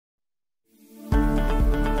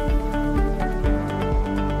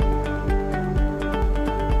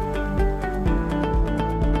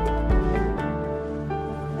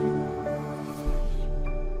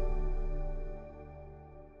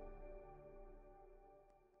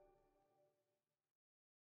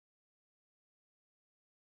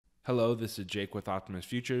Hello, this is Jake with Optimus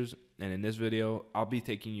Futures, and in this video, I'll be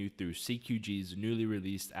taking you through CQG's newly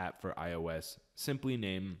released app for iOS, simply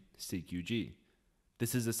named CQG.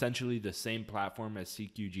 This is essentially the same platform as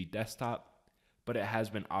CQG Desktop, but it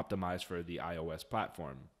has been optimized for the iOS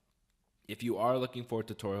platform. If you are looking for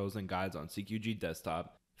tutorials and guides on CQG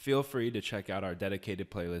Desktop, feel free to check out our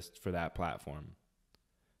dedicated playlist for that platform.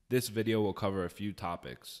 This video will cover a few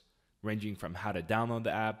topics, ranging from how to download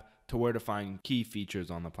the app to where to find key features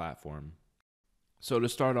on the platform. So to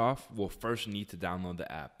start off, we'll first need to download the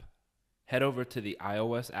app. Head over to the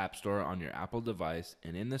iOS App Store on your Apple device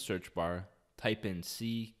and in the search bar, type in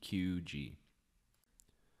CQG.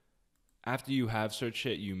 After you have searched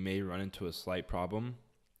it, you may run into a slight problem.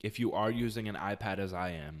 If you are using an iPad as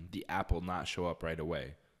I am, the app will not show up right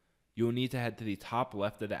away. You will need to head to the top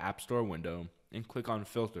left of the App Store window and click on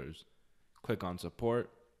Filters. Click on Support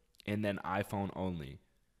and then iPhone Only.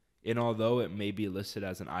 And although it may be listed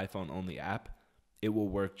as an iPhone-only app, it will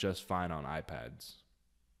work just fine on iPads.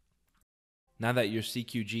 Now that your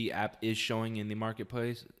CQG app is showing in the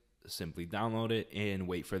marketplace, simply download it and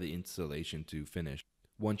wait for the installation to finish.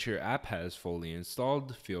 Once your app has fully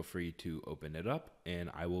installed, feel free to open it up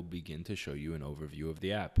and I will begin to show you an overview of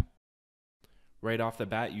the app. Right off the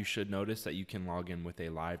bat, you should notice that you can log in with a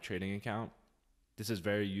live trading account. This is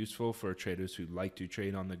very useful for traders who like to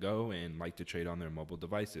trade on the go and like to trade on their mobile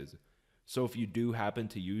devices. So if you do happen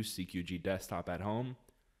to use CQG Desktop at home,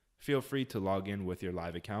 feel free to log in with your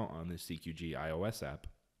live account on the CQG iOS app.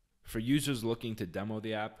 For users looking to demo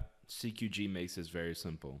the app, CQG makes this very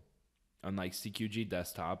simple. Unlike CQG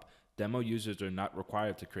Desktop, demo users are not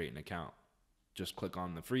required to create an account. Just click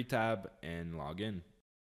on the free tab and log in.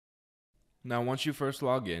 Now once you first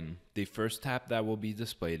log in, the first tab that will be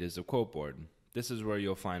displayed is a quote board. This is where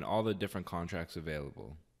you'll find all the different contracts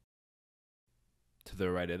available. To the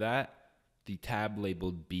right of that, the tab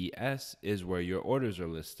labeled BS is where your orders are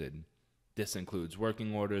listed. This includes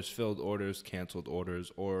working orders, filled orders, canceled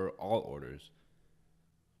orders, or all orders.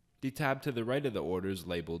 The tab to the right of the orders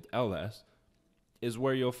labeled LS is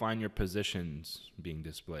where you'll find your positions being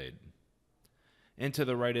displayed. And to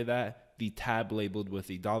the right of that, the tab labeled with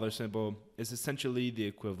the dollar symbol is essentially the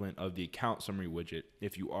equivalent of the account summary widget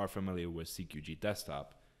if you are familiar with CQG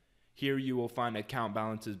Desktop. Here you will find account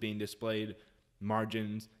balances being displayed,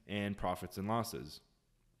 margins, and profits and losses.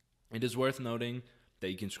 It is worth noting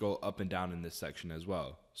that you can scroll up and down in this section as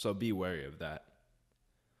well, so be wary of that.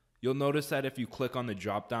 You'll notice that if you click on the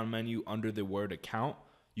drop-down menu under the word account,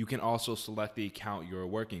 you can also select the account you're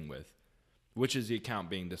working with, which is the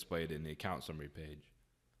account being displayed in the account summary page.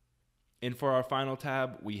 And for our final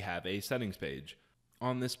tab, we have a settings page.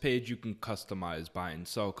 On this page, you can customize buy and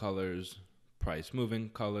sell colors, price moving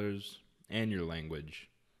colors, and your language.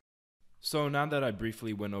 So now that I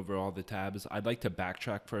briefly went over all the tabs, I'd like to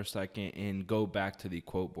backtrack for a second and go back to the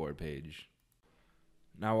quote board page.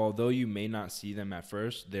 Now, although you may not see them at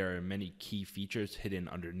first, there are many key features hidden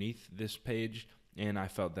underneath this page, and I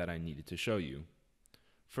felt that I needed to show you.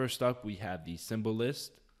 First up, we have the symbol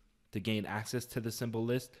list. To gain access to the symbol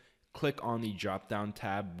list, click on the drop-down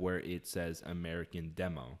tab where it says American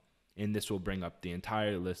Demo, and this will bring up the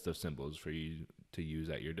entire list of symbols for you to use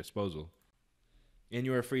at your disposal. And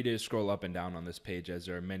you are free to scroll up and down on this page as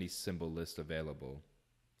there are many symbol lists available.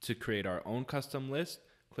 To create our own custom list,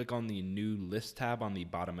 click on the New List tab on the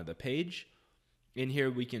bottom of the page. In here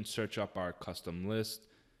we can search up our custom list.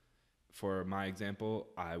 For my example,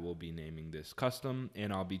 I will be naming this custom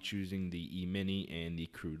and I'll be choosing the E-mini and the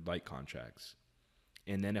crude light contracts.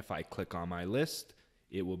 And then if I click on my list,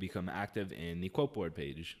 it will become active in the quote board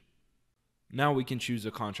page. Now we can choose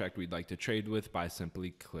a contract we'd like to trade with by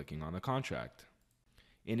simply clicking on the contract.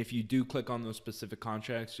 And if you do click on those specific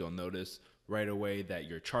contracts, you'll notice right away that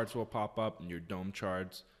your charts will pop up, your DOM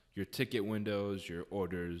charts, your ticket windows, your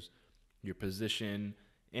orders, your position,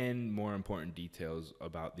 and more important details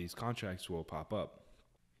about these contracts will pop up.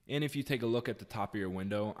 And if you take a look at the top of your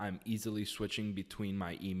window, I'm easily switching between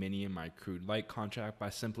my E-mini and my crude light contract by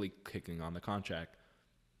simply clicking on the contract.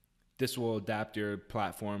 This will adapt your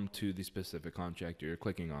platform to the specific contract you're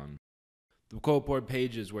clicking on. The quote board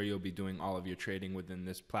page is where you'll be doing all of your trading within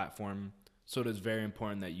this platform, so it is very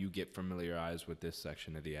important that you get familiarized with this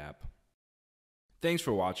section of the app. Thanks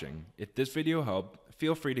for watching. If this video helped,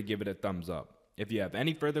 feel free to give it a thumbs up. If you have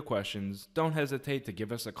any further questions, don't hesitate to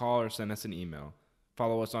give us a call or send us an email.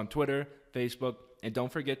 Follow us on Twitter, Facebook, and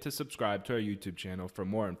don't forget to subscribe to our YouTube channel for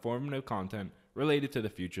more informative content related to the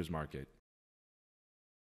futures market.